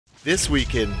This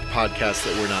week in podcasts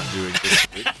that we're not doing this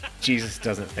week. Jesus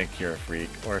doesn't think you're a freak,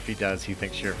 or if he does, he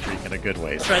thinks you're a freak in a good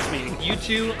way. Trust me, you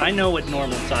two, I know what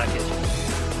normal talk is.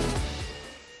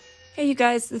 Hey you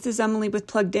guys, this is Emily with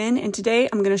Plugged In, and today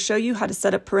I'm going to show you how to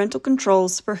set up parental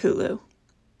controls for Hulu.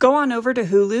 Go on over to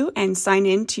Hulu and sign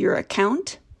in to your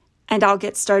account, and I'll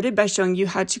get started by showing you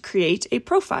how to create a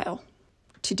profile.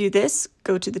 To do this,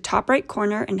 go to the top right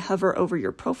corner and hover over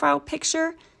your profile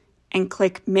picture and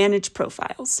click Manage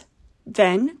Profiles.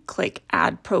 Then click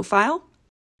Add Profile.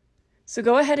 So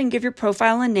go ahead and give your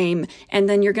profile a name, and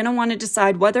then you're going to want to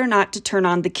decide whether or not to turn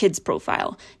on the kids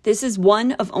profile. This is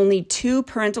one of only 2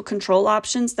 parental control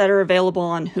options that are available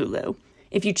on Hulu.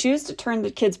 If you choose to turn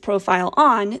the kids profile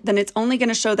on, then it's only going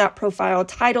to show that profile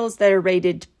titles that are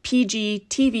rated PG,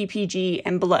 TV PG,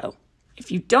 and below.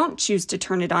 If you don't choose to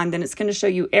turn it on, then it's going to show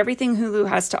you everything Hulu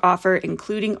has to offer,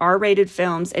 including R-rated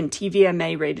films and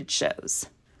TVMA-rated shows.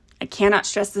 I cannot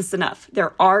stress this enough.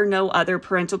 There are no other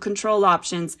parental control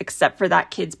options except for that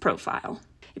kid's profile.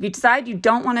 If you decide you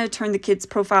don't want to turn the kid's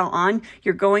profile on,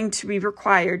 you're going to be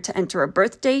required to enter a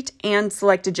birth date and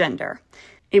select a gender.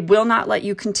 It will not let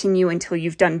you continue until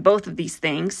you've done both of these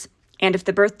things. And if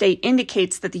the birth date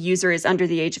indicates that the user is under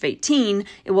the age of 18,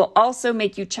 it will also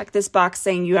make you check this box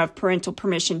saying you have parental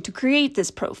permission to create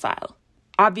this profile.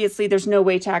 Obviously, there's no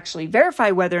way to actually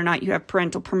verify whether or not you have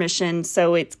parental permission,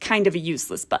 so it's kind of a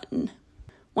useless button.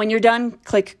 When you're done,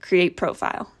 click Create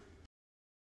Profile.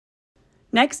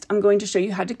 Next, I'm going to show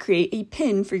you how to create a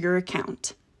PIN for your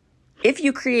account. If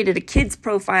you created a kid's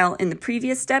profile in the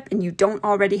previous step and you don't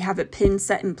already have a PIN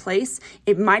set in place,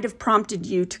 it might have prompted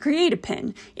you to create a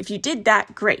PIN. If you did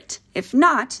that, great. If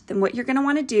not, then what you're going to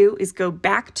want to do is go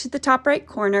back to the top right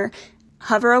corner,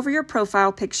 hover over your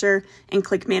profile picture, and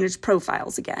click Manage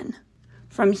Profiles again.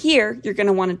 From here, you're going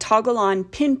to want to toggle on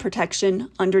PIN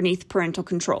protection underneath Parental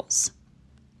Controls.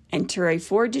 Enter a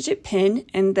 4-digit PIN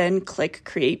and then click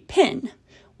Create PIN.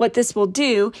 What this will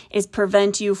do is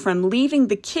prevent you from leaving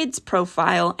the kid's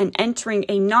profile and entering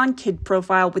a non-kid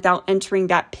profile without entering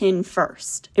that PIN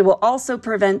first. It will also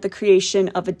prevent the creation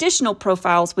of additional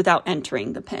profiles without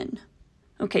entering the PIN.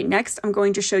 Okay, next I'm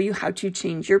going to show you how to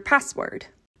change your password.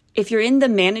 If you're in the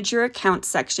Manage Your Account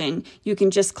section, you can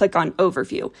just click on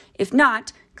Overview. If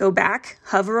not, go back,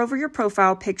 hover over your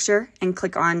profile picture, and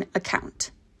click on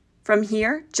Account. From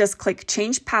here, just click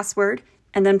Change Password,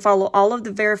 and then follow all of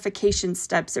the verification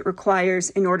steps it requires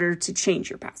in order to change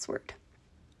your password.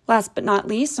 Last but not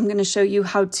least, I'm going to show you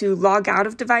how to log out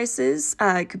of devices.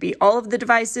 It could be all of the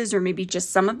devices or maybe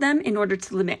just some of them in order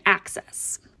to limit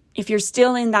access. If you're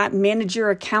still in that Manage Your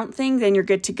Account thing, then you're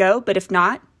good to go, but if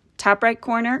not, top right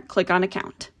corner, click on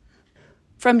Account.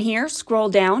 From here, scroll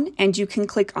down and you can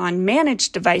click on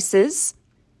Manage Devices,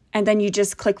 and then you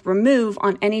just click Remove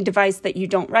on any device that you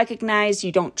don't recognize,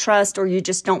 you don't trust, or you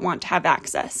just don't want to have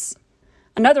access.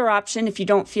 Another option, if you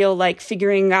don't feel like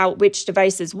figuring out which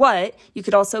device is what, you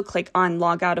could also click on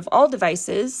Log Out of All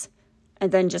Devices,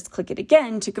 and then just click it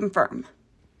again to confirm.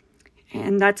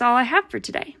 And that's all I have for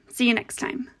today. See you next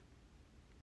time.